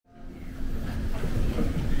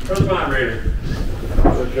Where's the moderator?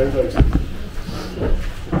 I'd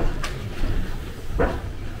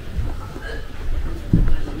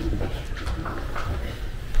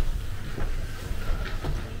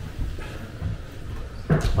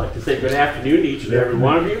like to say good afternoon to each and every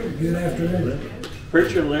one of you. Good afternoon.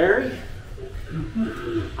 Preacher Larry,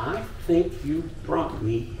 I think you brought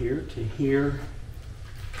me here to hear,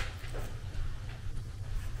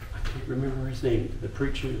 I can't remember his name, the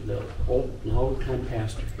preacher, the long-time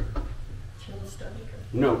pastor here.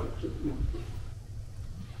 No.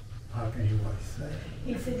 How can you say?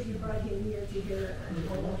 He said you brought him here to hear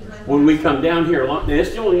When we come down here,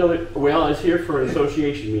 it's the only other, well, I was here for an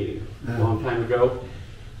association meeting a long time ago,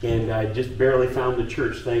 and I just barely found the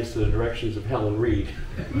church thanks to the directions of Helen Reed.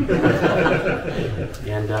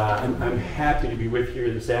 And I'm happy to be with you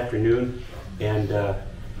here this afternoon and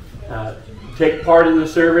take part in the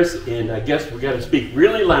service, and I guess we got to speak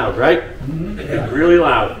really loud, right? Yeah. Really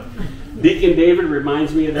loud. Deacon David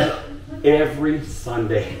reminds me of that every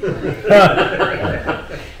Sunday.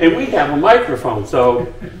 And we have a microphone, so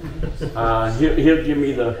he'll give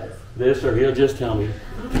me this, or he'll just tell me,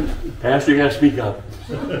 Pastor, you got to speak up.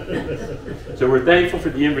 So we're thankful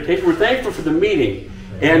for the invitation. We're thankful for the meeting.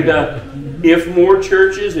 And if more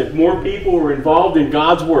churches, if more people were involved in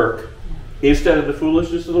God's work, instead of the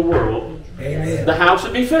foolishness of the world, amen, the house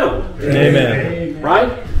would be filled. Amen.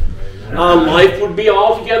 Right? Life would be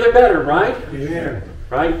altogether better, right? Amen.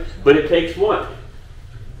 Right? But it takes what?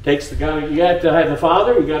 It takes the God. You got to have the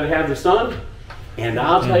Father. You got to have the Son. And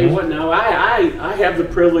I'll tell you what. Now I have the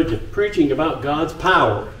privilege of preaching about God's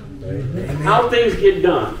power, how things get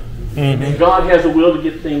done. God has a will to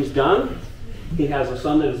get things done. He has a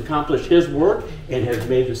Son that has accomplished His work and has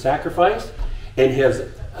made the sacrifice and has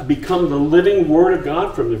become the living Word of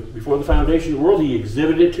God from before the foundation of the world. He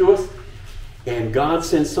exhibited it to us. And God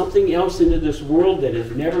sent something else into this world that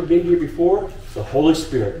has never been here before, the Holy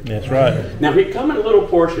Spirit. That's right. Now, He'd come in little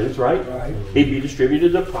portions, right? He'd be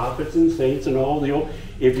distributed to prophets and saints and all the old.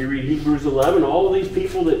 If you read Hebrews 11, all of these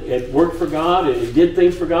people that had worked for God and did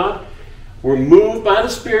things for God were moved by the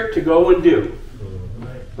Spirit to go and do.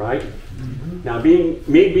 Right? Now, being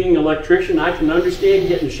an electrician, I can understand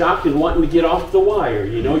getting shocked and wanting to get off the wire.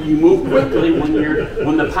 You know, you move quickly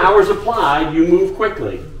when the power's applied. You move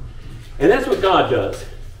quickly. And that's what God does.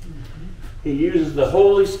 He uses the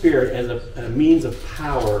Holy Spirit as a means of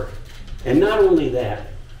power. And not only that,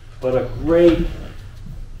 but a great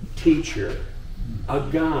teacher, a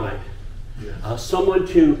guide, someone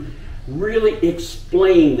to really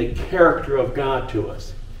explain the character of God to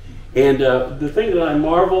us. And the thing that I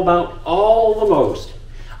marvel about all the most,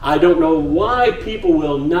 I don't know why people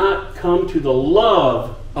will not come to the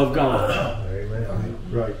love of God. Amen.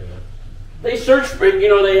 Right. They searched for it,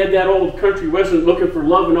 they had that old country western looking for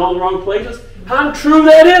love in all the wrong places. How true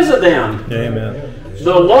that is of them. Amen.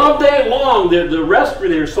 The love they long, the rest for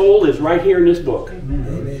their soul is right here in this book.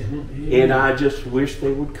 Amen. And I just wish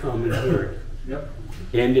they would come and hear it. Yep.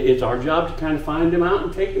 And it's our job to kind of find them out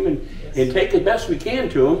and take them and take the best we can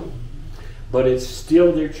to them. But it's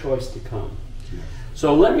still their choice to come.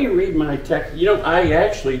 So let me read my text. I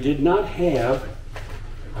actually did not have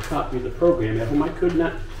a copy of the program at home. I could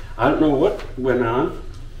not. I don't know what went on.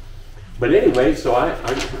 But anyway, so I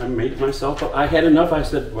made myself up. I had enough. I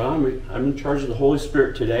said, well, I'm in charge of the Holy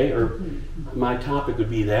Spirit today, or my topic would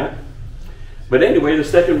be that. But anyway, the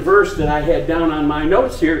second verse that I had down on my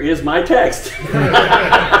notes here is my text.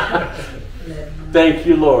 Thank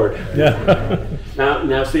you, Lord. Yeah.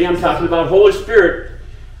 Now, see, I'm talking about Holy Spirit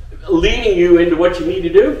leading you into what you need to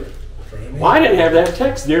do. Well, I didn't have that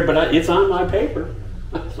text there, but it's on my paper.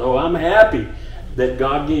 So I'm happy that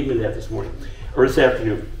God gave me that this morning, or this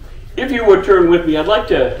afternoon. If you would turn with me, I'd like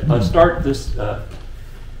to start this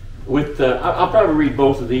with, I'll probably read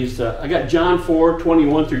both of these. I got John 4,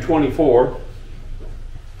 21 through 24.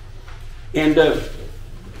 And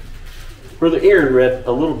Brother Aaron read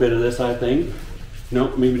a little bit of this, I think.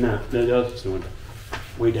 No, maybe not. The other one,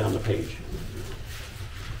 way down the page.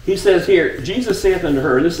 He says here, Jesus saith unto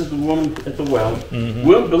her, this is the woman at the well,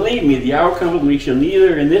 Will believe me, the hour cometh when ye shall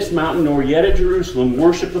neither in this mountain nor yet at Jerusalem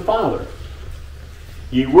worship the Father.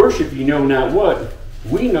 Ye worship ye know not what.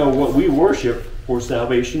 We know what we worship, for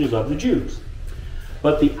salvation is of the Jews.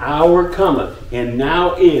 But the hour cometh, and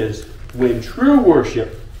now is, when true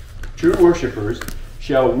worshipers,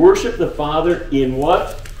 shall worship the Father in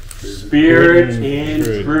what? Spirit and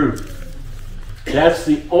truth. That's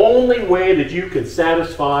the only way that you can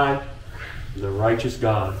satisfy the righteous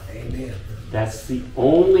God. Amen. That's the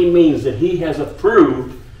only means that He has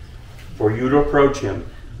approved for you to approach Him.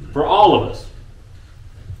 For all of us.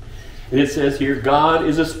 And it says here, God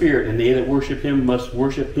is a spirit, and they that worship him must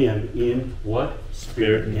worship him in what?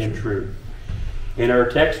 Spirit and truth. And our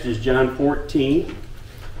text is John 14,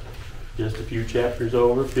 just a few chapters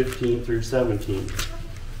over, 15 through 17.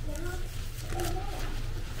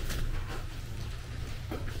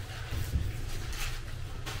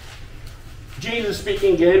 Jesus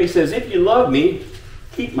speaking again, he says, if you love me,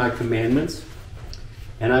 keep my commandments,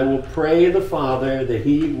 and I will pray the Father that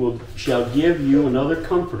he shall give you another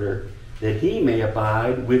comforter, that he may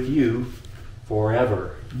abide with you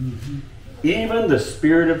forever. Even the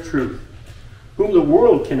Spirit of truth, whom the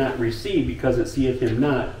world cannot receive, because it seeth him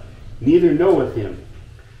not, neither knoweth him.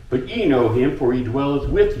 But ye know him, for he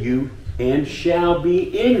dwelleth with you, and shall be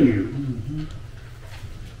in you.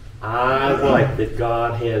 I like that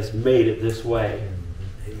God has made it this way.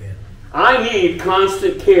 Amen. I need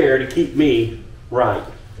constant care to keep me right.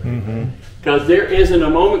 Because there isn't a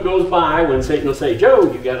moment goes by when Satan will say,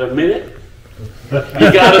 Joe, you got a minute? You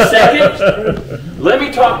got a second? Let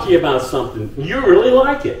me talk to you about something. You really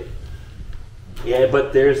like it. Yeah,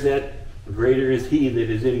 but there's that, greater is he that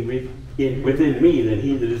is within me than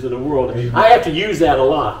he that is in the world. I have to use that a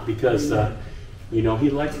lot because, he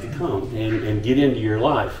likes to come and get into your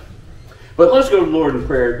life. But let's go to the Lord in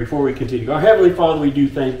prayer before we continue. Our Heavenly Father, we do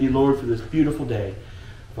thank thee, Lord, for this beautiful day.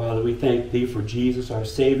 Father, we thank thee for Jesus, our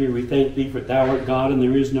Savior. We thank thee for thou art God and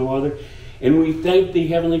there is no other. And we thank thee,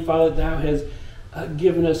 Heavenly Father, thou hast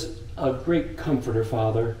given us a great comforter,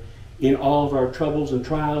 Father, in all of our troubles and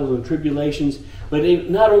trials and tribulations. But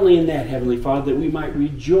not only in that, Heavenly Father, that we might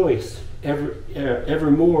rejoice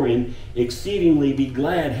evermore and exceedingly be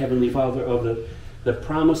glad, Heavenly Father, of the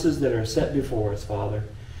promises that are set before us, Father.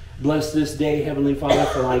 Bless this day, Heavenly Father,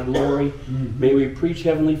 for thy glory. May we preach,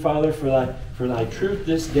 Heavenly Father, for thy truth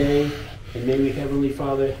this day. And may we, Heavenly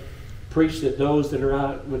Father, preach that those that are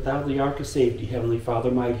out without the ark of safety, Heavenly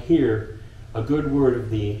Father, might hear a good word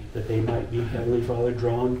of thee, that they might be, Heavenly Father,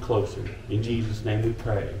 drawn closer. In Jesus' name we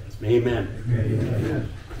pray. Amen. Amen.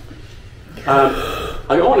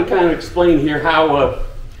 I want to kind of explain here how,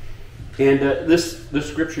 this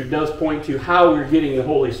scripture does point to how we're getting the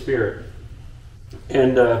Holy Spirit.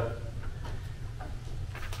 And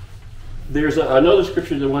there's another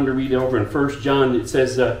scripture that I wanted to read over in 1 John. It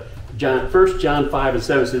says, 1 John 5 and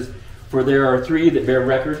 7 says, for there are three that bear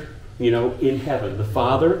record, in heaven, the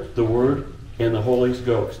Father, the Word, and the Holy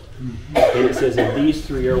Ghost. And it says, and these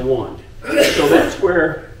three are one. So that's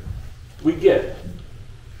where we get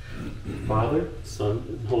Father, Son,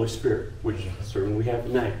 and Holy Spirit, which certainly we have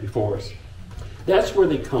tonight before us. That's where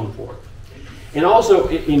they come forth. And also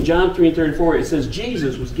in John 3 and 34, it says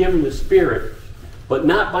Jesus was given the Spirit, but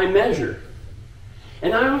not by measure.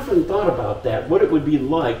 And I often thought about that, what it would be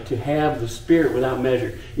like to have the Spirit without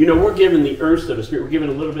measure. We're given the earnest of the Spirit. We're given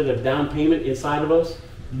a little bit of down payment inside of us.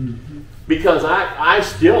 Because I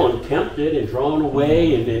still am tempted and drawn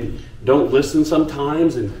away and don't listen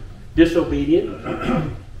sometimes and disobedient.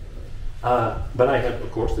 But I have, of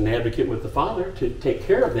course, an advocate with the Father to take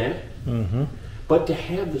care of that. But to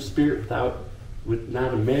have the Spirit with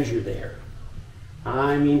not a measure there,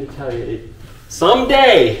 I mean to tell you,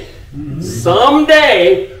 someday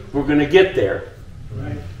we're going to get there.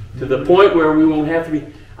 Right. To the point where we won't have to be.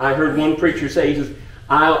 I heard one preacher say, he says,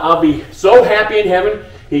 I'll be so happy in heaven.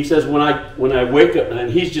 He says, when I wake up, and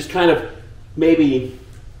he's just kind of maybe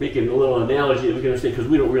making a little analogy that we're going to say, because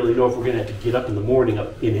we don't really know if we're going to have to get up in the morning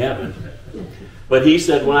up in heaven. But he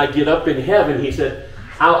said, when I get up in heaven, he said,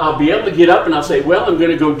 I'll be able to get up and I'll say, well, I'm going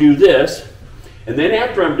to go do this. And then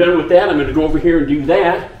after I'm done with that, I'm going to go over here and do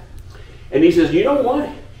that. And he says, you know what?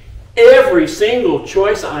 Every single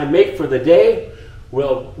choice I make for the day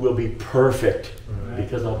will be perfect,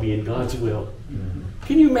 because I'll be in God's will.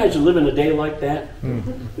 Can you imagine living a day like that?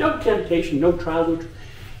 No temptation, no trial,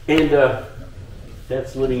 and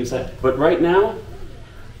that's living inside. But right now,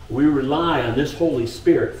 we rely on this Holy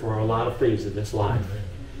Spirit for a lot of things in this life.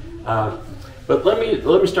 But let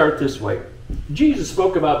me start this way. Jesus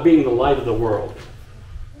spoke about being the light of the world,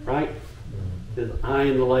 right? I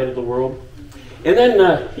am the light of the world. And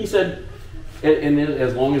then he said, and then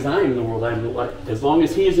as long as I am in the world, I am the light. As long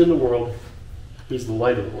as he is in the world, he's the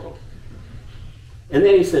light of the world. And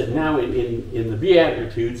then he said, now in the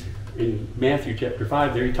Beatitudes, in Matthew chapter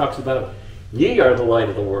 5, there he talks about, ye are the light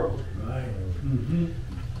of the world. Right.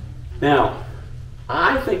 Now,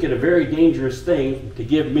 I think it a very dangerous thing to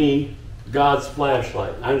give me God's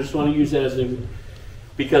flashlight. I just want to use that as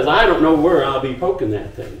because I don't know where I'll be poking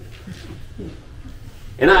that thing.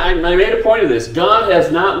 And I made a point of this. God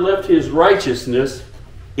has not left his righteousness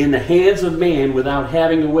in the hands of man without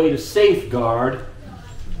having a way to safeguard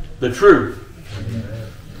the truth.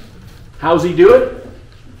 How's he do it?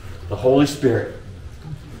 The Holy Spirit.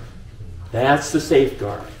 That's the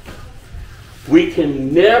safeguard. We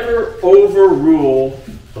can never overrule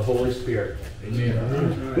the Holy Spirit.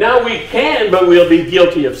 Amen. Now we can, but we'll be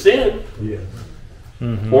guilty of sin Yes.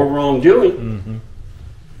 or wrongdoing.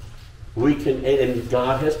 We can, and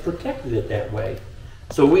God has protected it that way.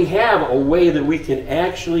 So we have a way that we can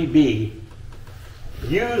actually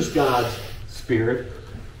use God's Spirit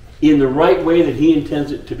in the right way that He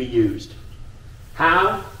intends it to be used.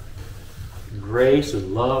 How? Grace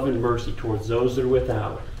and love and mercy towards those that are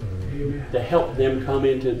without. Amen. To help them come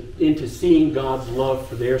into seeing God's love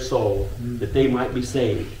for their soul, that they might be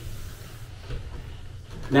saved.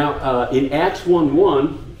 Now, in Acts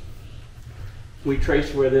 1:1, we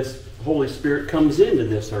trace where this Holy Spirit comes into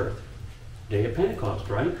this earth. Day of Pentecost,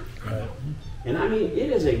 right? Right. And I mean,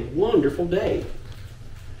 it is a wonderful day.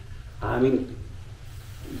 I mean,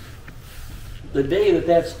 the day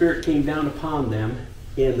that Spirit came down upon them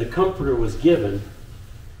and the Comforter was given,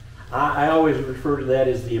 I always refer to that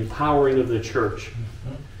as the empowering of the church.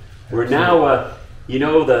 Where now,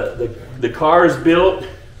 the car is built,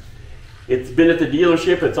 it's been at the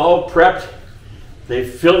dealership, it's all prepped, they've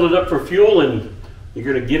filled it up for fuel, and you're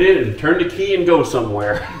going to get in and turn the key and go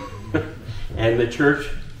somewhere. And the church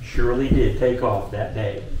surely did take off that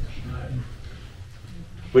day.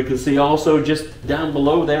 We can see also just down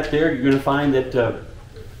below that there, you're going to find that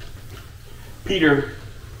Peter,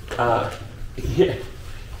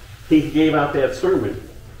 he gave out that sermon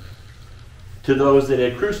to those that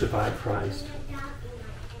had crucified Christ.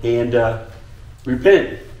 And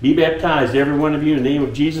repent, be baptized, every one of you, in the name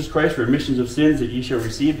of Jesus Christ for remissions of sins, that ye shall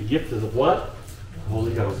receive the gift of the what?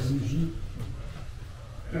 Holy Ghost.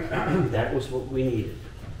 That was what we needed.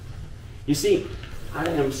 You see,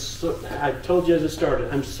 I told you as it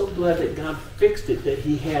started, I'm so glad that God fixed it, that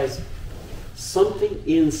He has something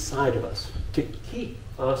inside of us to keep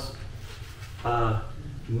us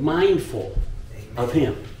mindful of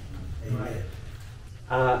Him.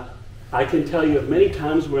 I can tell you of many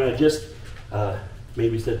times where I just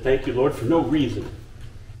maybe said, thank you, Lord, for no reason.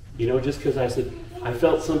 Just because I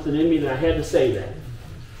felt something in me that I had to say that.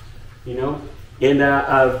 And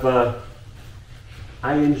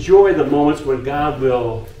I enjoy the moments when God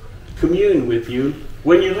will commune with you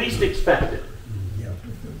when you least expect it.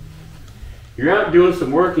 You're out doing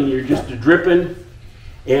some work and you're just dripping,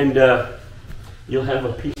 and you'll have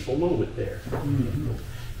a peaceful moment there.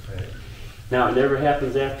 Now, it never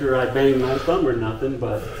happens after I bang my thumb or nothing,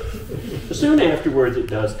 but soon afterwards it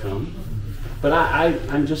does come. But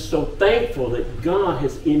I'm just so thankful that God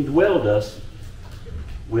has indwelled us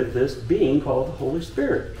with this being called the Holy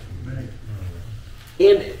Spirit.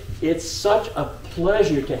 And it's such a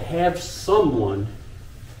pleasure to have someone,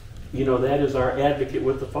 that is our advocate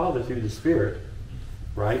with the Father through the Spirit,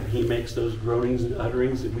 right? He makes those groanings and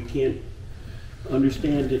utterings that we can't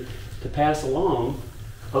understand to pass along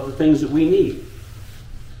of the things that we need.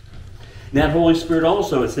 And that Holy Spirit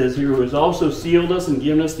also, it says here, who has also sealed us and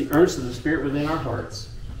given us the earnest of the Spirit within our hearts.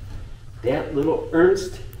 That little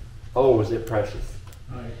earnest, oh, is it precious.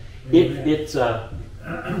 It's a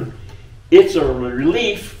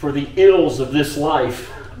relief for the ills of this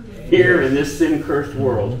life here in this sin-cursed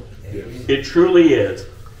world. It truly is.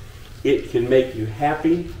 It can make you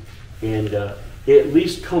happy and at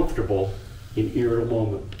least comfortable in irritable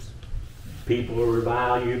moments. People will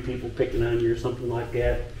revile you, people picking on you or something like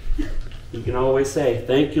that. You can always say,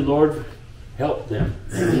 thank you, Lord. Help them.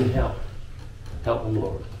 They need help. Help them,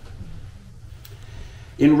 Lord.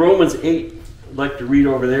 In Romans 8, I'd like to read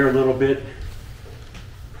over there a little bit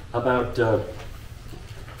about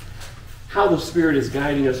how the Spirit is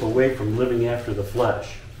guiding us away from living after the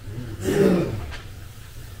flesh.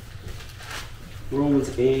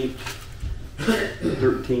 Romans 8,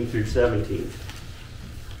 13 through 17.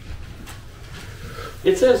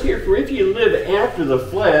 It says here, for if you live after the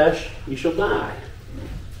flesh, you shall die.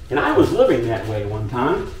 And I was living that way one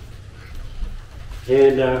time.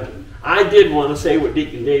 And I did want to say what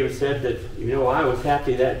Deacon David said, that, I was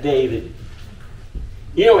happy that day that,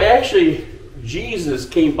 actually, Jesus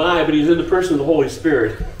came by, but He's in the person of the Holy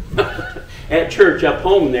Spirit at church up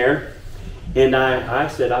home there. And I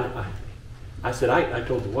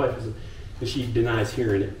told the wife, and she denies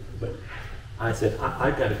hearing it, but I said,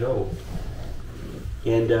 I've got to go.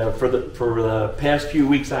 And for the past few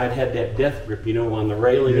weeks, I had that death grip, on the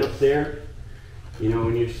railing up there.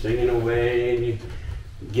 When you're singing away and you're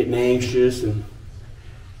getting anxious. And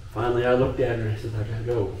finally, I looked at her and I said, I got to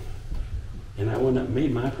go. And I went up and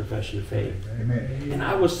made my profession of faith. Amen. And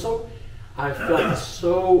I felt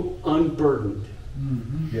so unburdened.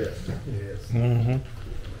 Mm-hmm. Yes. Yes.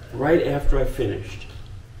 Mm-hmm. Right after I finished.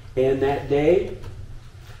 And that day,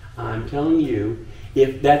 I'm telling you,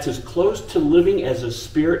 if that's as close to living as a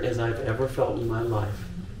spirit as I've ever felt in my life.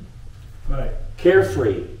 Right.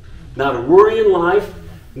 Carefree. Not a worry in life.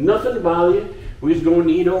 Nothing to bother you. We was going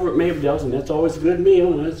to eat over at Mabdel's, and that's always a good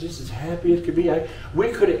meal, and I was just as happy as could be. We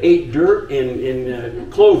could have ate dirt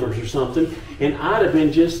and clovers or something, and I'd have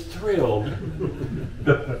been just thrilled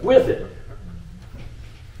with it.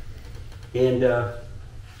 And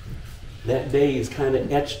that day is kind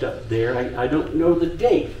of etched up there. I don't know the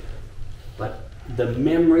date, but the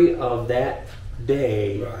memory of that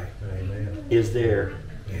day is there.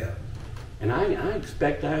 Yeah. And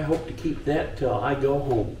I hope to keep that till I go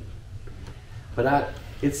home. But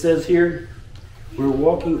it says here, we're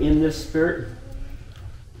walking in this spirit.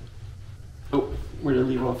 Oh, where did I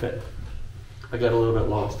leave off at? I got a little bit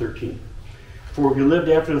lost, 13. For if you lived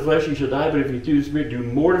after the flesh, you shall die, but if you through the Spirit do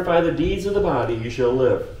mortify the deeds of the body, you shall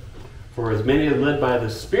live. For as many are led by the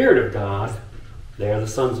Spirit of God, they are the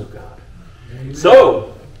sons of God. Amen.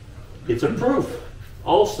 So, it's a proof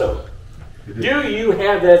also. Do you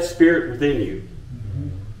have that Spirit within you?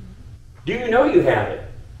 Do you know you have it?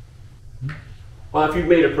 Well, if you've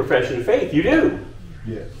made a profession of faith, you do.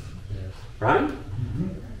 Yes. Right?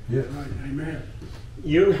 Yes. Amen.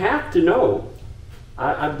 You have to know.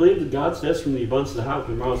 I believe that God says from the abundance of the heart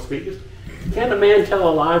the mouth speaketh. Can a man tell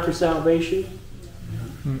a lie for salvation?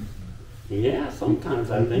 Yeah,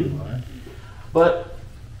 sometimes I think. But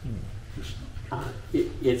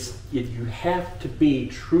you have to be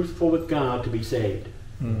truthful with God to be saved.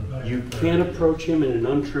 You can't approach Him in an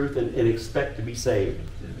untruth and expect to be saved.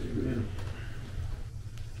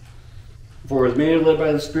 For as many are led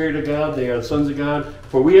by the Spirit of God, they are the sons of God.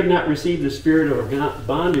 For we have not received the spirit of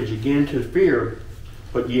bondage again to fear,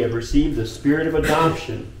 but ye have received the Spirit of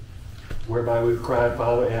adoption, whereby we cry,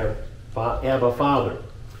 Father, Abba, Father.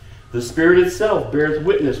 The Spirit itself beareth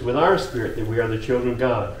witness with our spirit that we are the children of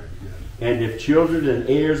God. And if children and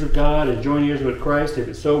heirs of God and joint heirs with Christ, if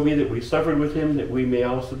it so be that we suffered with Him, that we may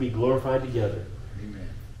also be glorified together. Amen.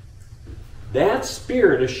 That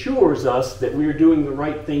Spirit assures us that we are doing the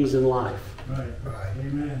right things in life. Right.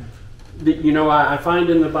 Amen. You know, I find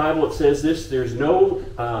in the Bible it says this, there's no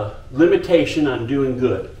limitation on doing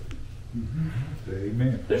good.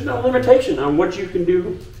 Amen. There's no limitation on what you can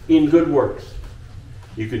do in good works.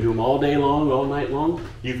 You can do them all day long, all night long.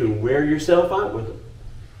 You can wear yourself out with them.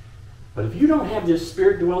 But if you don't have this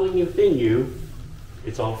Spirit dwelling within you,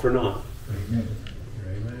 it's all for naught. Amen.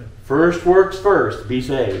 Amen. First works first, be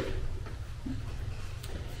saved.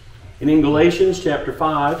 And in Galatians chapter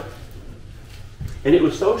 5, and it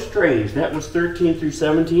was so strange, that was 13 through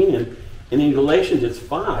 17, and in Galatians it's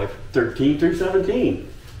 5, 13 through 17.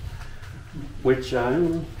 Which,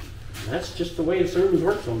 that's just the way sermons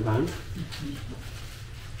work sometimes.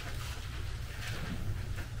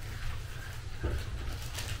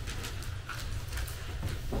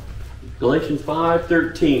 Galatians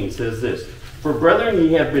 5:13 says this, For brethren,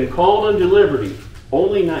 ye have been called unto liberty,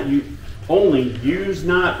 only use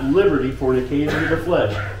not liberty for an occasion of the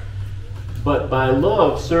flesh, but by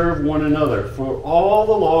love serve one another. For all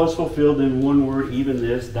the law is fulfilled in one word, even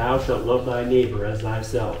this, thou shalt love thy neighbor as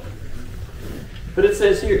thyself. But it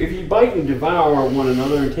says here, if ye bite and devour one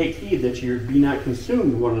another, and take heed that ye be not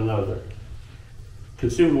consumed one of another.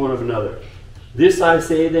 This I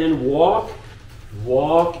say then, walk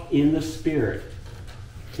in the Spirit,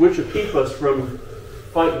 which will keep us from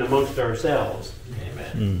fighting amongst ourselves.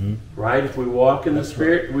 Amen. Right? If we walk in the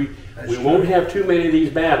Spirit, we won't have too many of these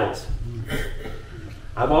battles.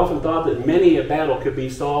 I've often thought that many a battle could be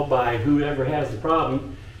solved by whoever has the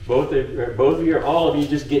problem. Both of you or all of you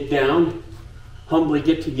just get down, humbly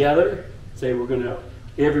get together, say we're going to,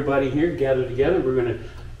 everybody here gather together, we're going to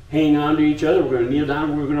hang on to each other, we're going to kneel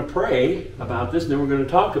down, we're going to pray about this, and then we're going to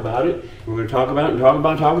talk about it. We're going to talk about it and talk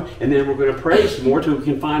about it, and then we're going to pray some more till we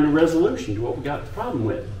can find a resolution to what we got the problem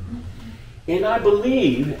with. And I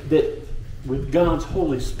believe that with God's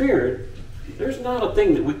Holy Spirit, there's not a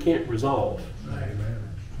thing that we can't resolve.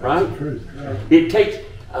 Right? It takes,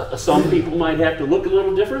 some people might have to look a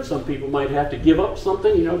little different, some people might have to give up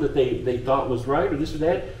something, that they thought was right or this or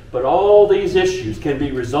that, but all these issues can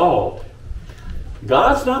be resolved.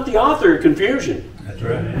 God's not the author of confusion. That's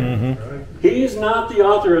right. Mm-hmm. He's not the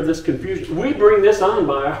author of this confusion. We bring this on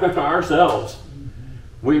by ourselves.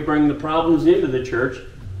 We bring the problems into the church.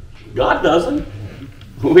 God doesn't.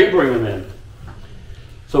 We bring them in.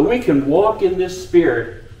 So we can walk in this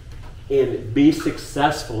Spirit and be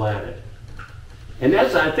successful at it. And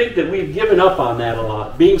I think that we've given up on that a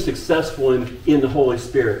lot, being successful in the Holy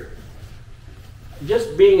Spirit.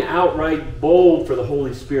 Just being outright bold for the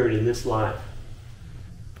Holy Spirit in this life.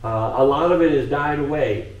 A lot of it has died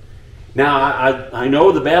away. Now, I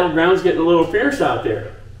know the battleground's getting a little fierce out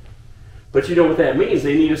there. But you know what that means?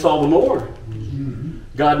 They need us all the more.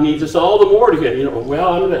 God needs us all the more to get,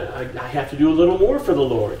 well, I have to do a little more for the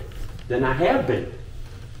Lord than I have been.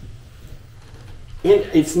 And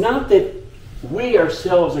it's not that we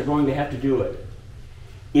ourselves are going to have to do it.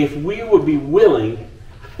 If we would be willing,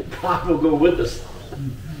 God will go with us.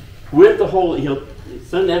 With the Holy, He'll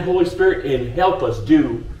send that Holy Spirit and help us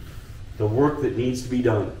do the work that needs to be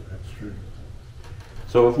done. That's true.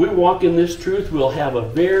 So if we walk in this truth, we'll have a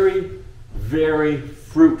very, very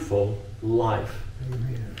fruitful life.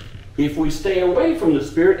 Amen. If we stay away from the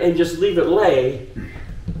Spirit and just leave it lay,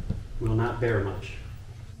 we'll not bear much.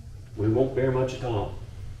 We won't bear much at all.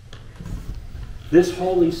 This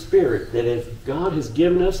Holy Spirit that God has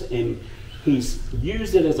given us, and He's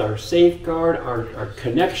used it as our safeguard, our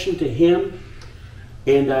connection to Him.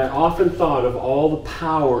 And I often thought of all the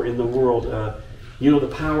power in the world, the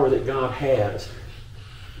power that God has.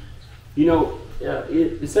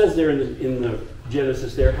 It says there in the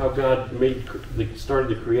Genesis there how God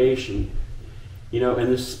started the creation,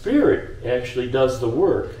 and the Spirit actually does the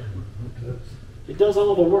work. It does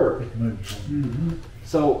all the work.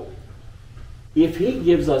 So, if He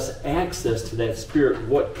gives us access to that Spirit,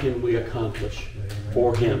 what can we accomplish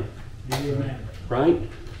for Him? Amen. Right?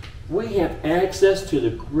 We have access to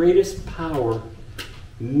the greatest power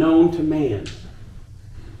known to man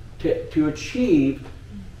to achieve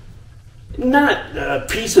not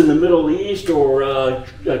peace in the Middle East or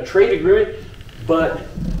a trade agreement, but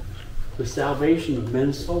the salvation of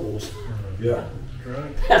men's souls. Yeah.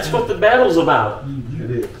 That's what the battle's about.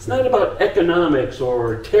 It is. It's not about economics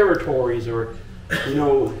or territories or,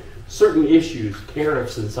 certain issues,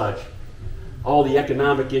 tariffs and such. All the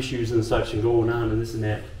economic issues and such and going on and this and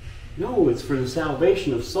that. No, it's for the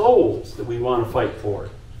salvation of souls that we want to fight for.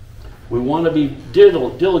 We want to be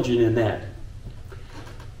diligent in that.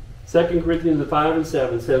 2 Corinthians 5 and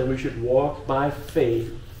 7 says we should walk by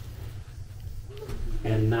faith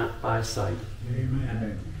and not by sight.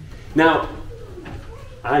 Amen. Now,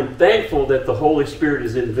 I'm thankful that the Holy Spirit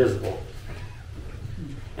is invisible.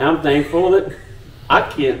 And I'm thankful that I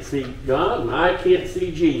can't see God and I can't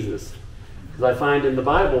see Jesus. Because I find in the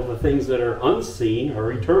Bible the things that are unseen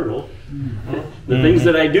are eternal. The things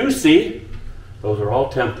that I do see, those are all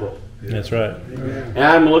temporal. That's right. Amen. And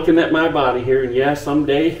I'm looking at my body here, and yes,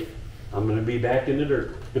 someday I'm going to be back in the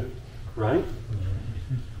dirt. Right?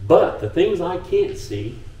 But the things I can't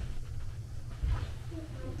see,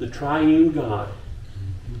 the triune God,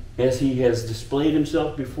 as He has displayed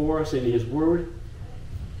Himself before us in His Word,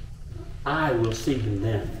 I will see Him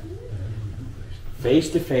then. Face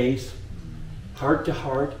to face, heart to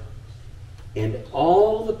heart, and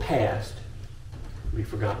all the past will be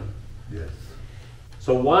forgotten. Yes.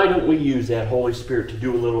 So why don't we use that Holy Spirit to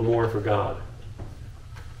do a little more for God?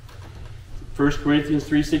 1 Corinthians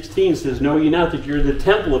 3:16 says, "Know ye not that you're the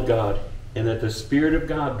temple of God, and that the Spirit of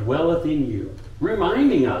God dwelleth in you?"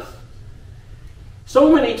 Reminding us.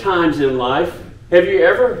 So many times in life, have you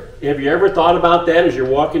ever thought about that as you're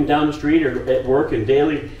walking down the street or at work and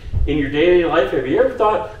in your daily life? Have you ever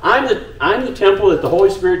thought, I'm the temple that the Holy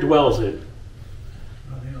Spirit dwells in?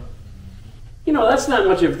 That's not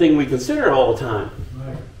much of a thing we consider all the time.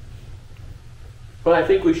 Right. But I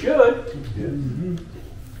think we should. Yes.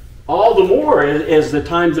 All the more as the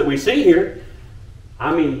times that we see here.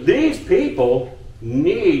 I mean, these people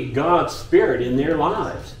need God's Spirit in their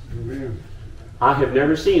lives. Amen. I have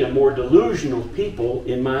never seen a more delusional people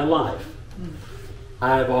in my life.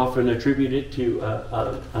 I have often attributed it to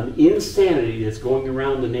an insanity that's going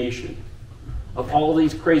around the nation. Of all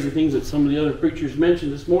these crazy things that some of the other preachers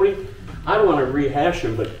mentioned this morning, I don't want to rehash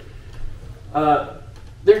them, but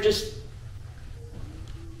they're just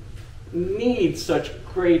need such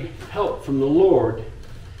great help from the Lord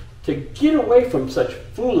to get away from such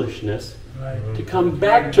foolishness, to come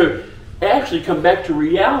back to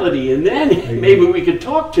reality, and then maybe we can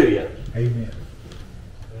talk to you. Amen.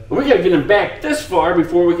 We got to get them back this far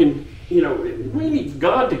before we can, we need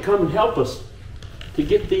God to come and help us to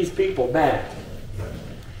get these people back.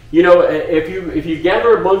 If you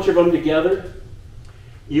gather a bunch of them together,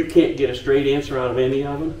 you can't get a straight answer out of any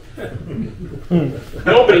of them.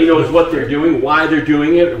 Nobody knows what they're doing, why they're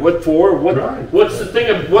doing it, what for, what's the thing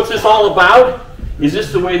of, what's this all about? Is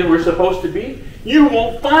this the way that we're supposed to be? You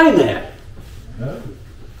won't find that. No.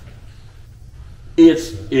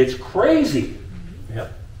 It's crazy.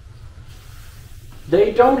 Yep.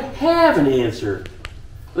 They don't have an answer.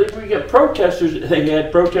 Like we got protesters. They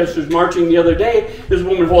had protesters marching the other day. This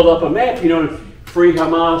woman held up a map, free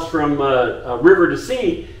Hamas from river to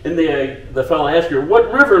sea. And the fellow asked her,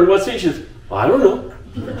 "What river and what sea?" She says, "I don't know."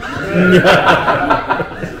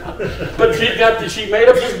 But she made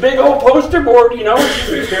up this big old poster board, you know, and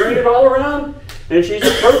she's carrying it all around. And she's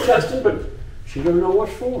protesting, but she don't know what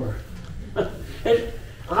for. And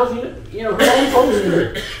you know, her own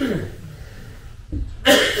poster.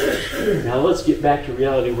 Now let's get back to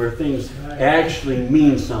reality where things actually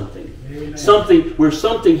mean something. Where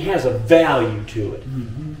something has a value to it.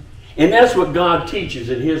 And that's what God teaches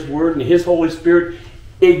in His Word, and His Holy Spirit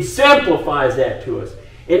exemplifies that to us.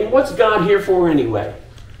 And what's God here for anyway?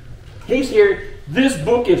 He's here. This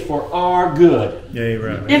book is for our good. Yeah,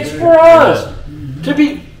 right. It's for us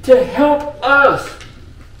to help us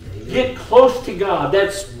get close to God.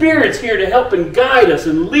 That Spirit's here to help and guide us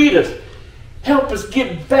and lead us. Help us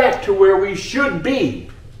get back to where we should be.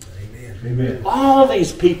 Amen. All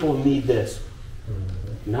these people need this.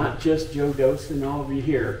 Not just Joe Dossa and all of you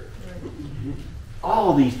here.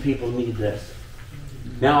 All these people need this.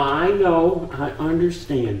 Now I know, I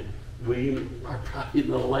understand. We are probably in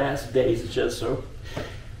the last days, it's just so.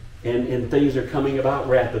 And things are coming about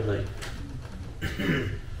rapidly.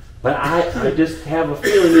 But I just have a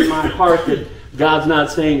feeling in my heart that God's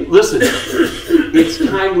not saying, listen, it's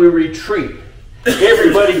time we retreat.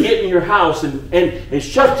 Everybody get in your house and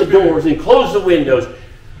shut the doors and close the windows.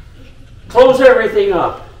 Close everything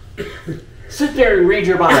up. Sit there and read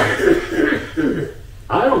your Bible.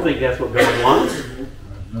 I don't think that's what God wants.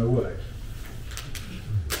 No way.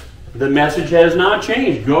 The message has not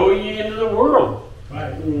changed. Go ye into the world.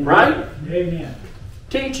 Right. Right? Amen.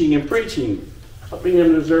 Teaching and preaching. Helping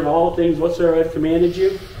them to observe all things whatsoever I've commanded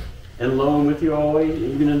you. And lo, I'm with you always,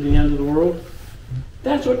 even unto the end of the world.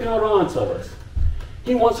 That's what God wants of us.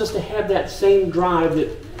 He wants us to have that same drive that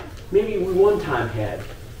maybe we one time had.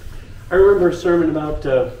 I remember a sermon about,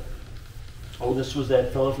 this was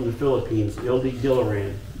that fellow from the Philippines, Ildi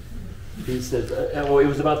Gilliran. He said, it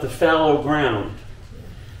was about the fallow ground.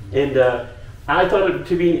 And I thought it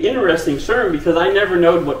to be an interesting sermon because I never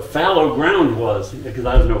knowed what fallow ground was because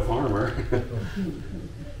I was no farmer.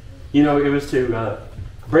 You know, it was to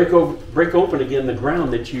break open again the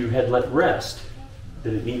ground that you had let rest.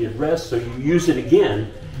 That it needed rest, so you use it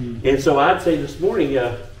again. And so I'd say this morning,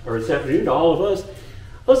 or this afternoon to all of us,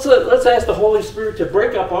 let's ask the Holy Spirit to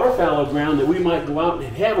break up our fallow ground that we might go out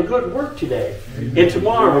and have a good work today, and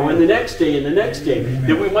tomorrow, and the next day, and the next day.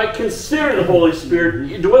 That we might consider the Holy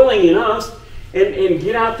Spirit dwelling in us and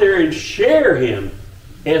get out there and share Him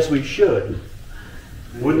as we should.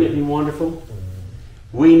 Wouldn't it be wonderful?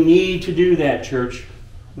 We need to do that, church.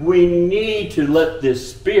 We need to let this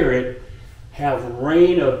Spirit have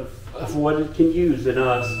reign of what it can use in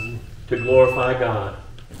us to glorify God.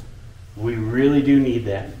 We really do need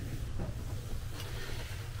that.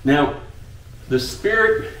 Now, the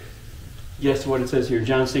Spirit, guess what it says here,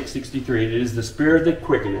 John 6:63. It is the Spirit that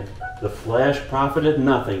quickeneth, the flesh profiteth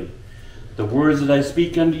nothing. The words that I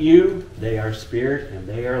speak unto you, they are spirit and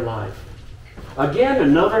they are life. Again,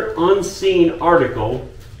 another unseen article.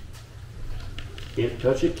 Can't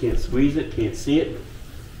touch it, can't squeeze it, can't see it.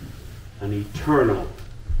 An eternal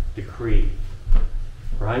decree.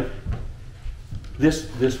 Right?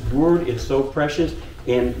 This word is so precious,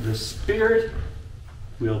 and the Spirit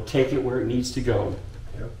will take it where it needs to go.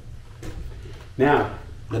 Yep. Now,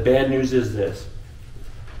 the bad news is this.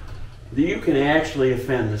 That you can actually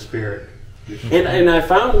offend the Spirit. And I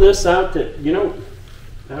found this out that, you know,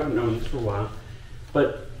 I haven't known this for a while,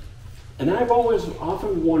 and I've always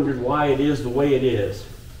often wondered why it is the way it is.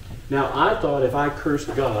 Now, I thought if I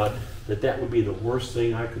cursed God, that would be the worst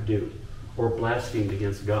thing I could do, or blasphemed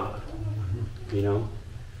against God, you know.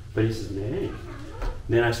 But he says, nay. And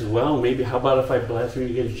then I said, well, maybe how about if I blaspheme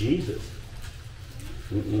against Jesus?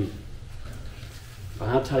 But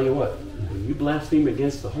I'll tell you what, when you blaspheme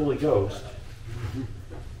against the Holy Ghost,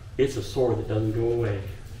 it's a sword that doesn't go away.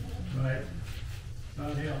 Right.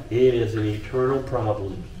 Not him. It is an eternal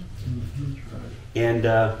problem. And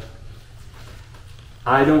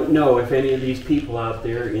I don't know if any of these people out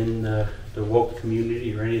there in the woke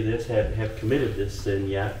community or any of this have committed this sin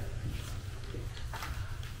yet.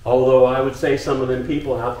 Although I would say some of them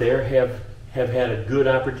people out there have had a good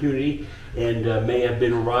opportunity and may have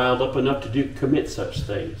been riled up enough to commit such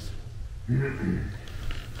things.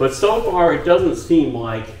 But so far it doesn't seem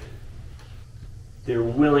like they're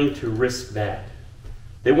willing to risk that.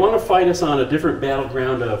 They want to fight us on a different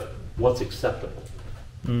battleground of what's acceptable.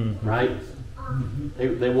 Right?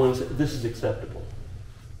 They want to say, this is acceptable.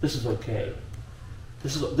 This is okay.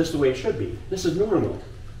 This is the way it should be. This is normal.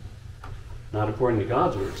 Not according to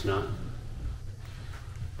God's word, it's not.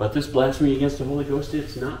 But this blasphemy against the Holy Ghost,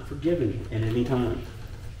 it's not forgiven at any time.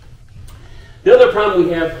 The other problem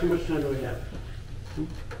we have, how much time do we have?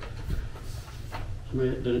 How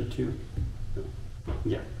many did it? 2?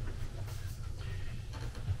 Yeah.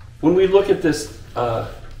 When we look at this,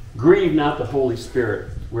 grieve not the Holy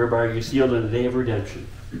Spirit, whereby you sealed in the day of redemption.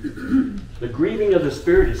 The grieving of the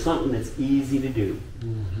Spirit is something that's easy to do.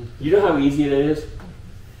 Mm-hmm. You know how easy it is?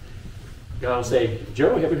 God will say,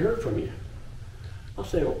 Joe, I haven't heard from you. I'll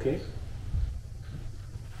say, okay.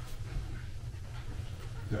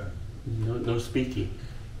 Yeah. No speaking.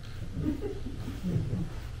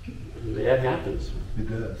 That happens. It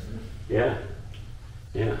does. Yeah.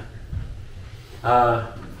 Yeah.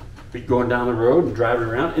 Be going down the road and driving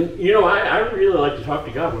around. And, you know, I really like to talk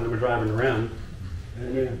to God when I'm driving around.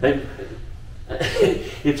 And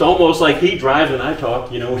it's almost like He drives and I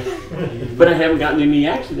talk, you know. But I haven't gotten any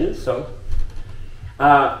accidents, so.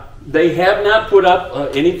 They have not put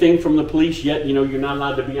up anything from the police yet. You know, you're not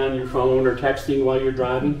allowed to be on your phone or texting while you're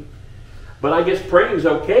driving. But I guess praying's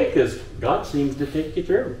okay because God seems to take you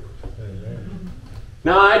through.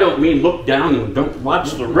 Now, I don't mean look down and don't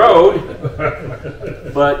watch the road,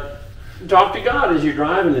 but talk to God as you're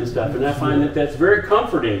driving and stuff. And I find that that's very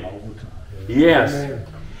comforting. Yes.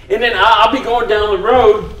 And then I'll be going down the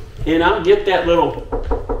road and I'll get that little,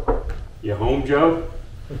 you home, Joe?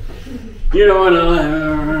 You know, and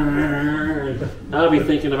I'll be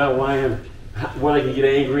thinking about what I can get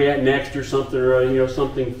angry at next or something, or, you know,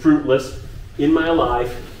 something fruitless in my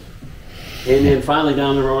life. And then finally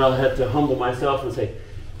down the road, I'll have to humble myself and say,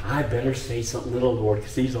 I better say something to the Lord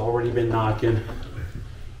because He's already been knocking.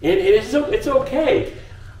 And it's okay.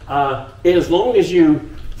 As long as you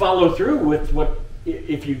follow through with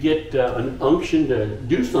if you get an unction to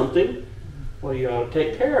do something, well, you ought to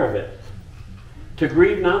take care of it. To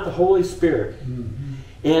grieve not the Holy Spirit. Mm-hmm.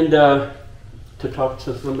 And to talk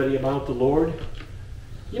to somebody about the Lord.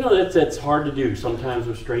 You know, that's hard to do sometimes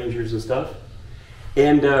with strangers and stuff.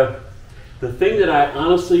 And the thing that I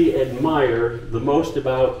honestly admire the most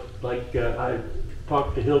about, like I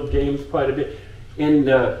talked to Hill James quite a bit, and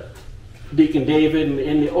Deacon David,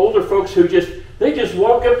 and the older folks who they just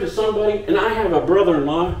walk up to somebody, and I have a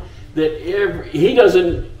brother-in-law that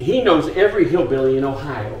he knows every hillbilly in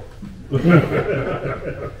Ohio.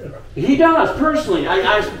 He does, personally.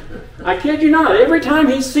 I kid you not. Every time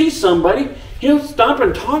he sees somebody, he'll stop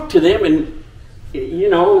and talk to them, and, you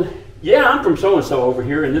know, yeah, I'm from so-and-so over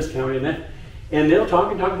here in this county and that. And they'll talk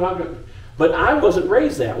and talk and talk. But I wasn't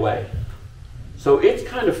raised that way. So it's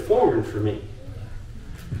kind of foreign for me.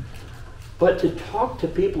 But to talk to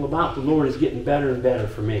people about the Lord is getting better and better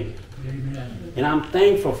for me. Amen. And I'm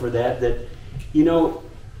thankful for that, you know,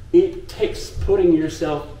 it takes putting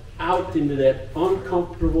yourself out into that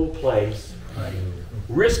uncomfortable place,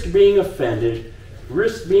 risk being offended,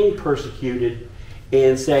 risk being persecuted,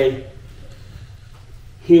 and say,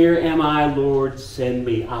 here am I, Lord, send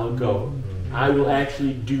me, I'll go. I will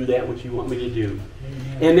actually do that which you want me to do.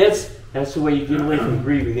 And that's the way you get away from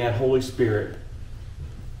grieving that Holy Spirit.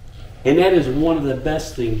 And that is one of the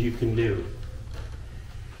best things you can do.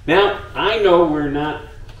 Now, I know we're not,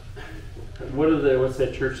 what's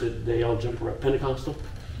that church that they all jump around? Pentecostal?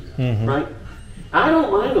 Mm-hmm. Right? I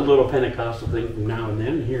don't mind a little Pentecostal thing from now and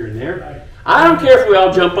then, here and there. I don't care if we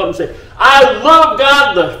all jump up and say, I love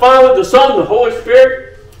God, the Father, the Son, the Holy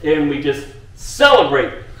Spirit, and we just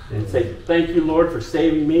celebrate and say, thank you, Lord, for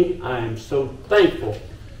saving me. I am so thankful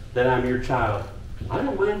that I'm your child. I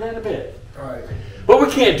don't mind that a bit. Right. But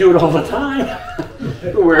we can't do it all the time.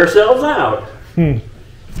 We wear ourselves out.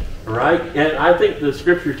 Right? And I think the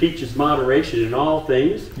Scripture teaches moderation in all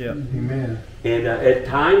things. Yeah. Amen. And at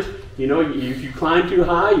times, you know, if you climb too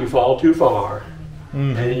high, you fall too far.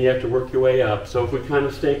 And then you have to work your way up. So if we kind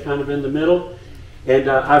of stay kind of in the middle. And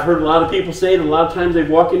I've heard a lot of people say it, a lot of times they've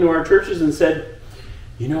walked into our churches and said,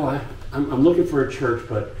 you know, I'm looking for a church,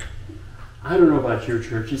 but I don't know about your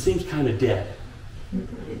church. It seems kind of dead.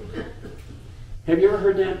 Have you ever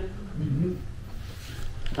heard that? Mm-hmm.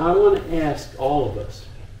 I want to ask all of us,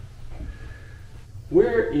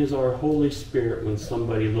 where is our Holy Spirit when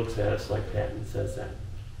somebody looks at us like that and says that?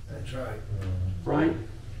 That's right. Right?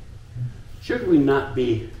 Should we not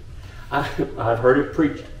be? I've heard it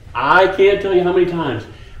preached. I can't tell you how many times.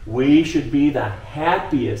 We should be the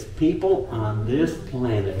happiest people on this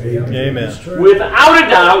planet. Amen. Without a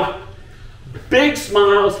doubt, big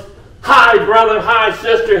smiles. Hi, brother. Hi,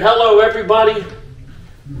 sister. Hello, everybody.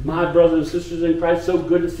 My brothers and sisters in Christ, so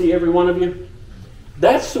good to see every one of you.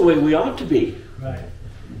 That's the way we ought to be. Right.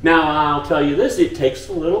 Now, I'll tell you this, it takes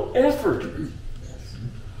a little effort.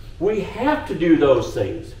 We have to do those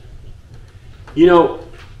things. You know,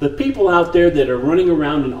 the people out there that are running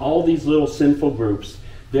around in all these little sinful groups,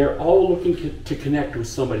 they're all looking to connect with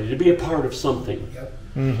somebody, to be a part of something. Yep.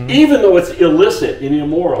 Even though it's illicit and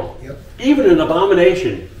immoral, even an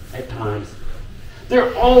abomination at times.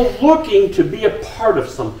 They're all looking to be a part of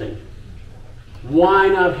something. Why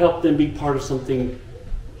not help them be part of something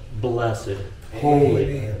blessed,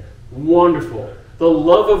 holy, wonderful? The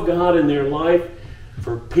love of God in their life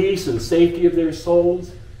for peace and safety of their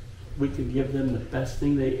souls. We can give them the best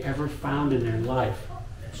thing they ever found in their life.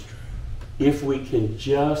 If we can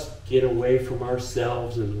just get away from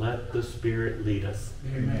ourselves and let the Spirit lead us.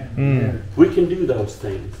 Amen. We can do those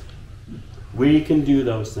things. We can do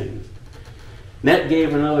those things. Nett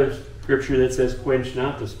gave another scripture that says, quench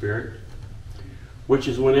not the Spirit, which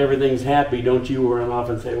is when everything's happy, don't you run off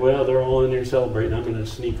and say, well, they're all in there celebrating, I'm going to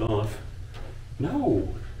sneak off.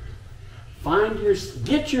 No.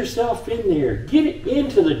 Get yourself in there. Get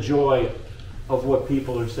into the joy of what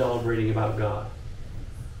people are celebrating about God.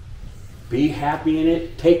 Be happy in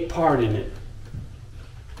it. Take part in it.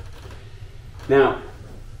 Now,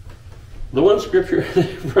 the one scripture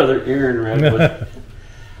Brother Aaron read was,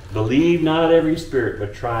 believe not every spirit,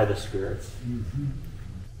 but try the spirits.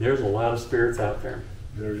 There's a lot of spirits out there.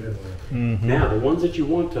 There is. Now, the ones that you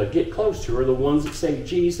want to get close to are the ones that say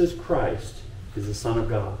Jesus Christ is the Son of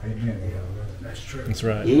God. Amen. That's true. That's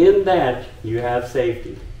right. In that, you have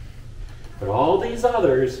safety. But all these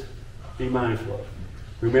others, be mindful of.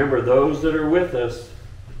 Remember, those that are with us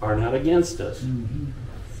are not against us.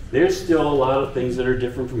 There's still a lot of things that are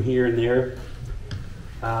different from here and there.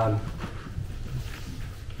 I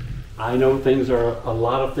know a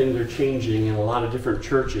lot of things are changing in a lot of different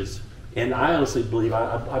churches. And I honestly believe,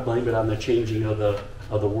 I blame it on the changing of the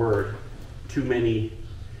word. Too many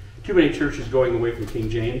churches going away from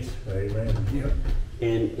King James. Amen.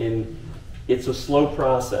 And it's a slow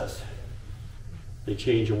process. They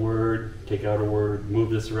change a word, take out a word,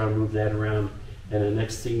 move this around, move that around, and the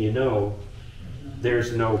next thing you know,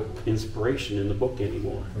 there's no inspiration in the book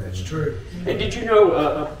anymore. That's true. And did you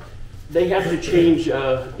know they have to change,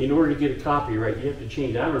 in order to get a copyright, you have to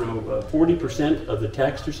change, 40% of the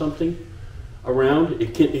text or something around.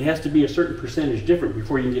 It has to be a certain percentage different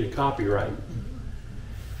before you can get a copyright.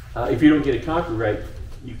 If you don't get a copyright,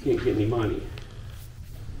 you can't get any money.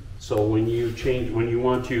 So when you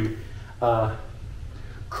want to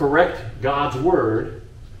correct God's word,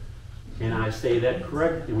 and I say that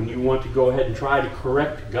correctly, when you want to go ahead and try to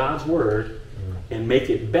correct God's word and make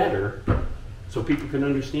it better so people can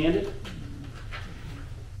understand it,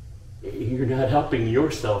 you're not helping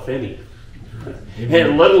yourself any.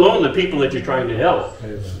 And let alone the people that you're trying to help.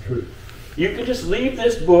 That's true. You can just leave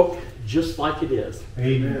this book just like it is.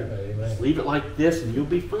 Amen. Just leave it like this and you'll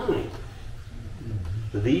be fine.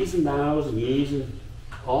 The these and thous and ye's and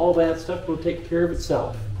all that stuff will take care of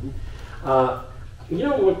itself. You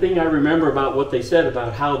know, one thing I remember about what they said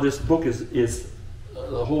about how this book is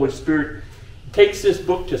the Holy Spirit takes this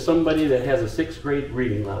book to somebody that has a 6th grade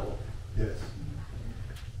reading level. Yes.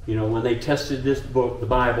 You know, when they tested this book, the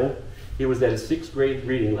Bible, it was at a 6th grade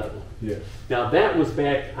reading level. Yes. Now that was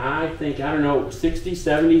back, I don't know, 60s,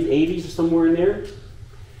 70s, 80s, somewhere in there.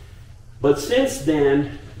 But since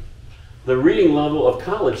then, the reading level of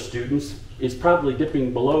college students is probably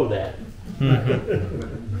dipping below that.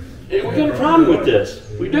 And we got a problem with this.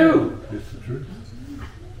 We do. It's the truth.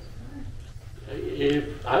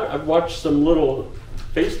 I've watched some little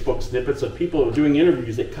Facebook snippets of people doing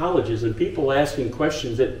interviews at colleges and people asking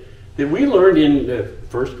questions that we learned in the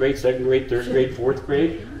 1st grade, 2nd grade, 3rd grade, 4th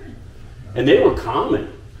grade. And they were common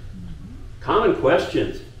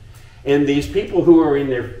questions. And these people who are in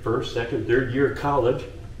their 1st, 2nd, 3rd year of college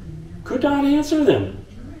could not answer them.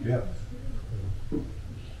 Yeah.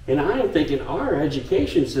 And I am thinking our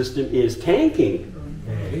education system is tanking.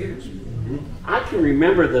 It is. I can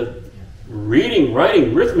remember the reading,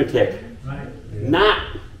 writing, arithmetic, not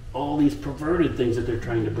all these perverted things that they're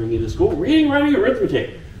trying to bring into school. Reading, writing,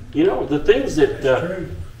 arithmetic. You know, the things that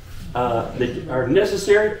that are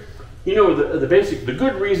necessary. You know, the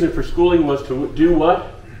good reason for schooling was to do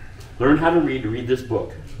what? Learn how to read this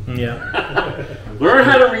book. Yeah. Learn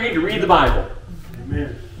how to read the Bible.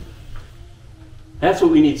 Amen. That's what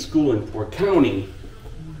we need schooling for. Counting.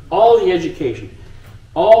 All the education.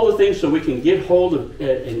 All the things so we can get hold of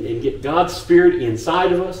and get God's Spirit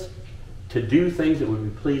inside of us to do things that would be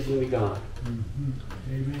pleasing to God.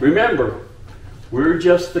 Amen. Remember, we're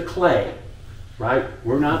just the clay. Right?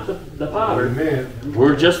 We're not the potter. Amen.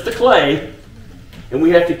 We're just the clay. And we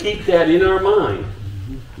have to keep that in our mind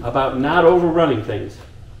about not overrunning things.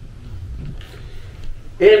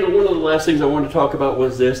 And one of the last things I wanted to talk about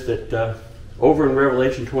was this, that over in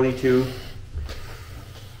Revelation 22,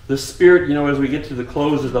 the Spirit, you know, as we get to the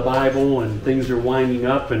close of the Bible and things are winding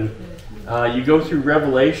up and you go through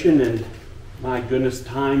Revelation and my goodness,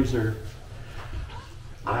 times are,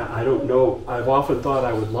 I don't know. I've often thought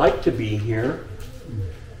I would like to be here.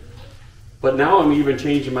 But now I'm even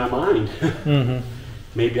changing my mind.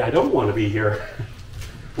 Maybe I don't want to be here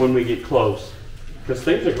when we get close, because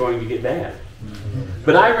things are going to get bad.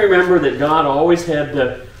 But I remember that God always had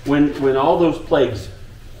when all those plagues,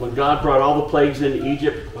 when God brought all the plagues into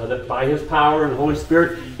Egypt by His power and the Holy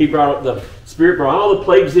Spirit, the Spirit brought all the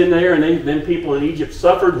plagues in there, and then people in Egypt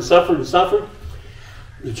suffered and suffered and suffered.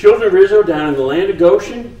 The children of Israel down in the land of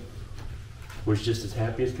Goshen was just as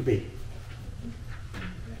happy as could be.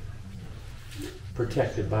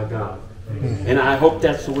 Protected by God. And I hope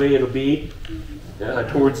that's the way it'll be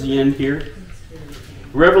towards the end here.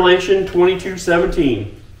 Revelation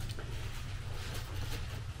 22:17.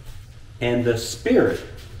 And the Spirit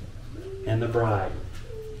and the bride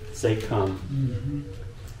say, come.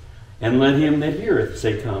 And let him that heareth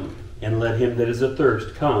say, come. And let him that is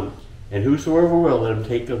athirst come. And whosoever will, let him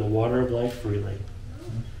take of the water of life freely.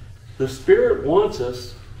 The Spirit wants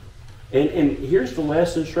us. And here's the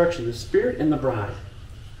last instruction. The Spirit and the bride.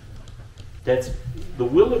 That's the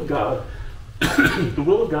will of God. The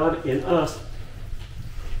will of God in us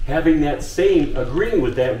having that same, agreeing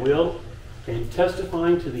with that will and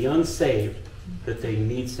testifying to the unsaved that they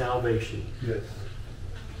need salvation. Yes.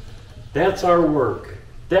 That's our work.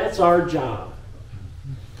 That's our job.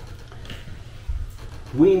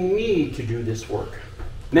 We need to do this work.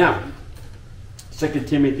 Now, 2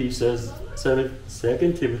 Timothy says, 2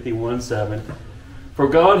 Timothy 1:7, for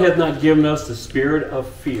God hath not given us the spirit of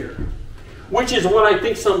fear, which is what I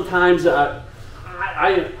think sometimes I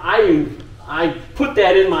put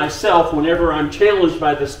that in myself whenever I'm challenged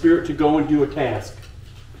by the Spirit to go and do a task.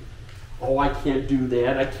 Oh, I can't do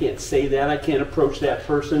that. I can't say that. I can't approach that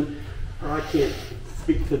person. Or I can't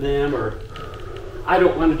speak to them. Or I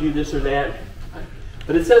don't want to do this or that.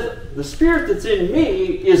 But it says the Spirit that's in me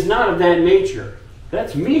is not of that nature.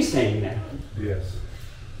 That's me saying that. Yes.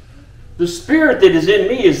 The Spirit that is in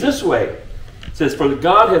me is this way. It says, for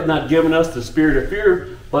God hath not given us the spirit of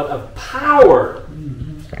fear, but of power.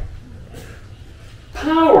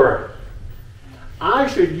 Power. I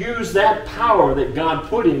should use that power that God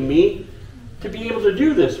put in me to be able to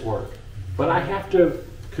do this work. But I have to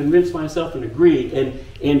convince myself and agree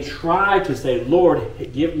and try to say, Lord,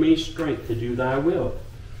 give me strength to do thy will.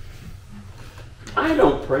 I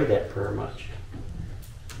don't pray that prayer much.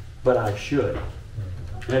 But I should.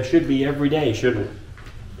 That should be every day, shouldn't it?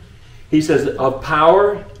 He says, of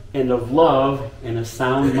power and of love and a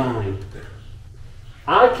sound mind.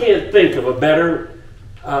 I can't think of a better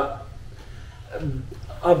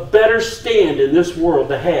stand in this world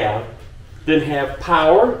to have than have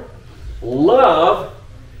power, love,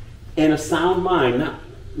 and a sound mind. Now,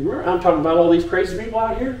 remember, I'm talking about all these crazy people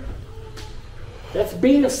out here. That's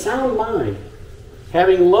being a sound mind.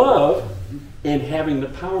 Having love and having the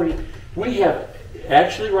power. We have,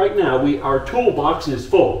 actually right now, our toolbox is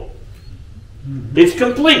full. It's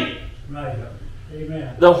complete. Right.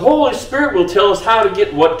 Amen. The Holy Spirit will tell us how to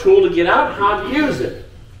get, what tool to get out, how to use it.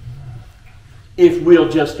 If we'll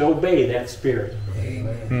just obey that Spirit.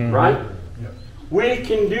 Amen. Right? Yep. We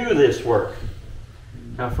can do this work.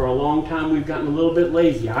 Now, for a long time, we've gotten a little bit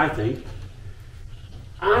lazy, I think.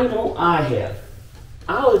 I know I have.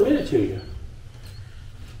 I'll admit it to you.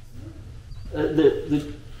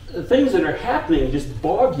 The things that are happening just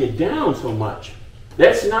bog you down so much.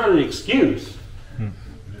 That's not an excuse.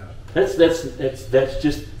 That's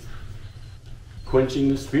just quenching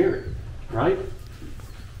the Spirit, right?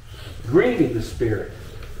 Grieving the Spirit.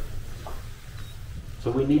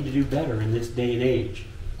 So we need to do better in this day and age.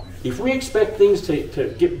 If we expect things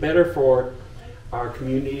to get better for our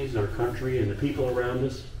communities, our country, and the people around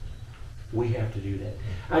us, we have to do that.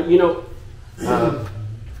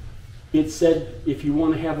 It said, if you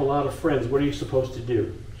want to have a lot of friends, what are you supposed to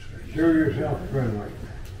do? Show yourself friendly.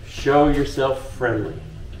 Show yourself friendly.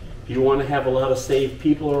 If you want to have a lot of saved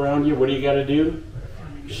people around you, what do you got to do?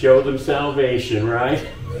 Show them salvation, right?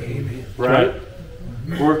 Amen. Right?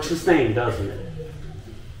 Works the same, doesn't it?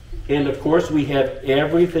 And of course, we have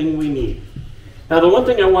everything we need. Now, the one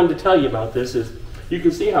thing I wanted to tell you about this is, you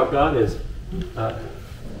can see how God is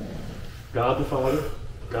God the Father,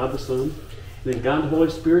 God the Son, and then God the Holy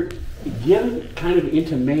Spirit, given kind of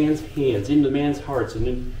into man's hands, into man's hearts,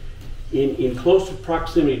 and in close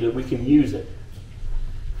proximity that we can use it.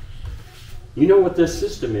 You know what this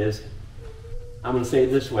system is? I'm going to say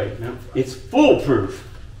it this way. Now, it's foolproof.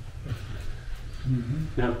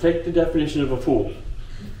 Now, take the definition of a fool.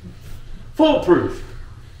 Foolproof.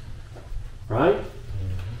 Right?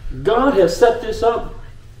 God has set this up.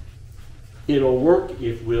 It'll work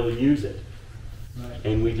if we'll use it.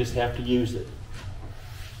 And we just have to use it.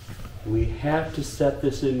 We have to set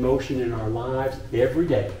this in motion in our lives every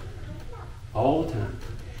day, all the time.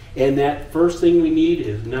 And that first thing we need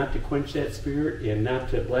is not to quench that spirit and not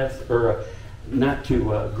to not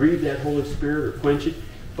to grieve that Holy Spirit or quench it,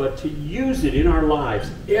 but to use it in our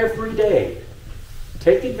lives every day.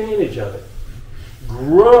 Take advantage of it.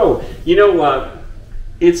 Grow. You know,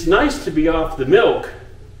 it's nice to be off the milk,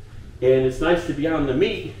 and it's nice to be on the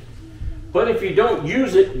meat. But if you don't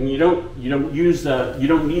use it, and you don't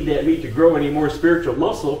need that meat to grow any more spiritual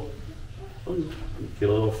muscle, well, you get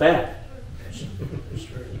a little fat.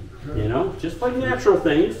 You know, just like natural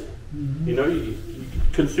things. You know, you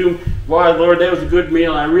consume. Why, Lord, that was a good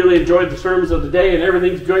meal. I really enjoyed the sermons of the day, and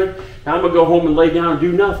everything's good. Now I'm gonna go home and lay down and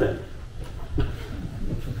do nothing.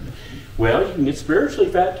 Well, you can get spiritually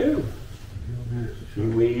fat too.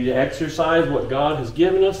 We need to exercise what God has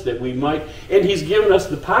given us that we might, and He's given us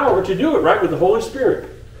the power to do it, right, with the Holy Spirit.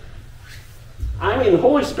 I mean, the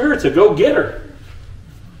Holy Spirit's a go-getter.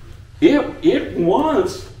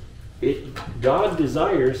 God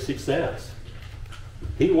desires success.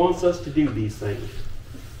 He wants us to do these things.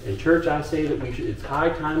 In church, I say that it's high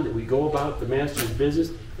time that we go about the Master's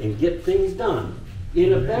business and get things done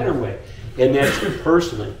in a better way. And that's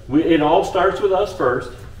personally. It all starts with us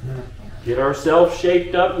first. Get ourselves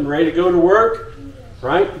shaped up and ready to go to work,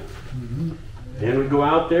 right? Then we go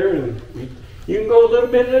out there, and you can go a little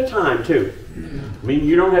bit at a time too. I mean,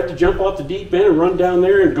 you don't have to jump off the deep end and run down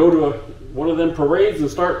there and go to one of them parades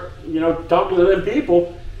and start, talking to them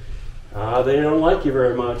people. They don't like you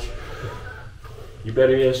very much. You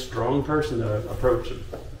better be a strong person to approach them.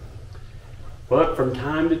 But from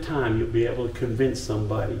time to time, you'll be able to convince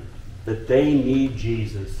somebody that they need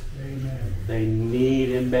Jesus. Amen. They need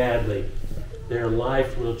Him badly. Their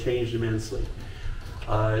life will change immensely.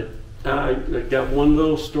 I got one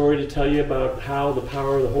little story to tell you about how the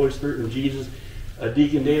power of the Holy Spirit and Jesus.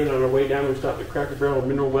 Deacon David, on our way down, we stopped at Cracker Barrel and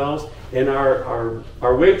Mineral Wells, and our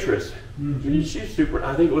waitress, she's super.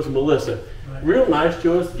 I think it was Melissa. Real nice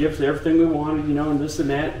to us, gives us everything we wanted, and this and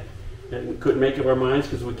that. And we couldn't make up our minds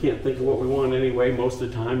because we can't think of what we want anyway most of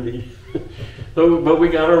the time. But we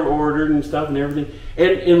got our ordered and stuff and everything.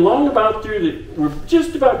 And long about through we're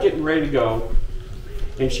just about getting ready to go.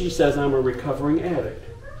 And she says, I'm a recovering addict.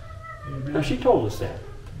 Amen. Now, she told us that.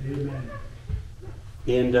 Amen.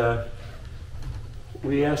 And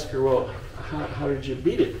we asked her, well, how did you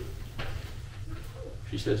beat it?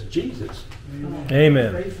 She says, Jesus.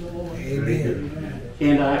 Amen. Amen.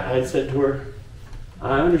 And I said to her,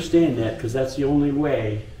 I understand that, because that's the only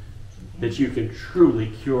way that you can truly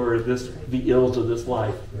cure the ills of this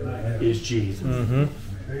life is Jesus. Amen.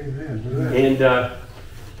 And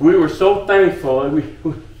we were so thankful, and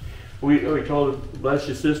we told her, bless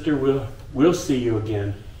you, sister, we'll see you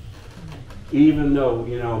again. Even though,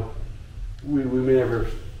 we may never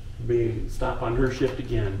stop on her shift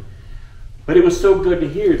again. But it was so good to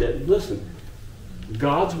hear that, listen,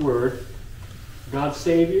 God's Word, God's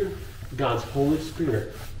Savior, God's Holy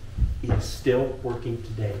Spirit is still working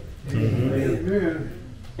today. Amen.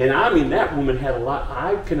 And I mean, that woman had a lot.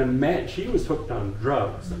 I can imagine she was hooked on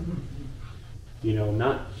drugs.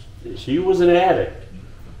 She was an addict.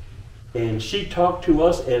 And she talked to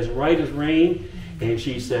us as right as rain, and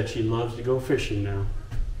she said she loves to go fishing now.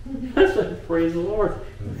 I said, praise the Lord.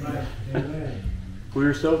 Amen. We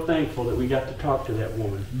were so thankful that we got to talk to that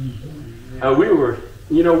woman.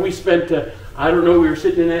 We spent, I don't know, we were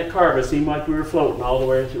sitting in that car, but it seemed like we were floating all the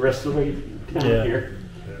way the rest of the way down here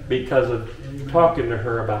because of talking to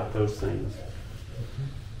her about those things.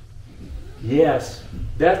 Yes,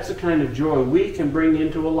 that's the kind of joy we can bring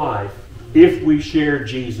into a life if we share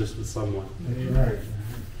Jesus with someone. Amen.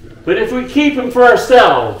 But if we keep Him for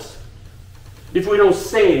ourselves, if we don't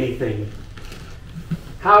say anything,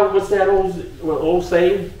 what's that old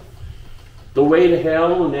saying? The way to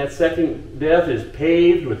hell and that second death is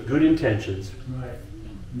paved with good intentions. Right.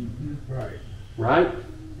 Right.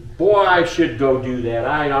 Right? Boy, I should go do that.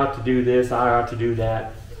 I ought to do this. I ought to do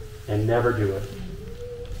that. And never do it.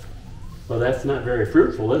 Well, that's not very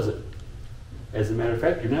fruitful, is it? As a matter of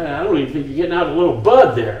fact, I don't even think you're getting out a little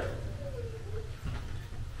bud there.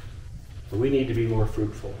 But we need to be more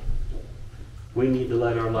fruitful. We need to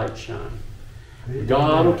let our light shine.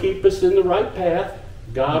 God will keep us in the right path.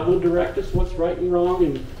 God will direct us what's right and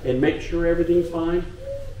wrong and make sure everything's fine.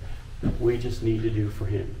 We just need to do for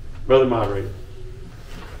Him. Brother Moderator.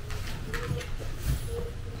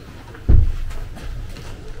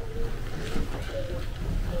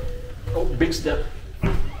 Oh, big step.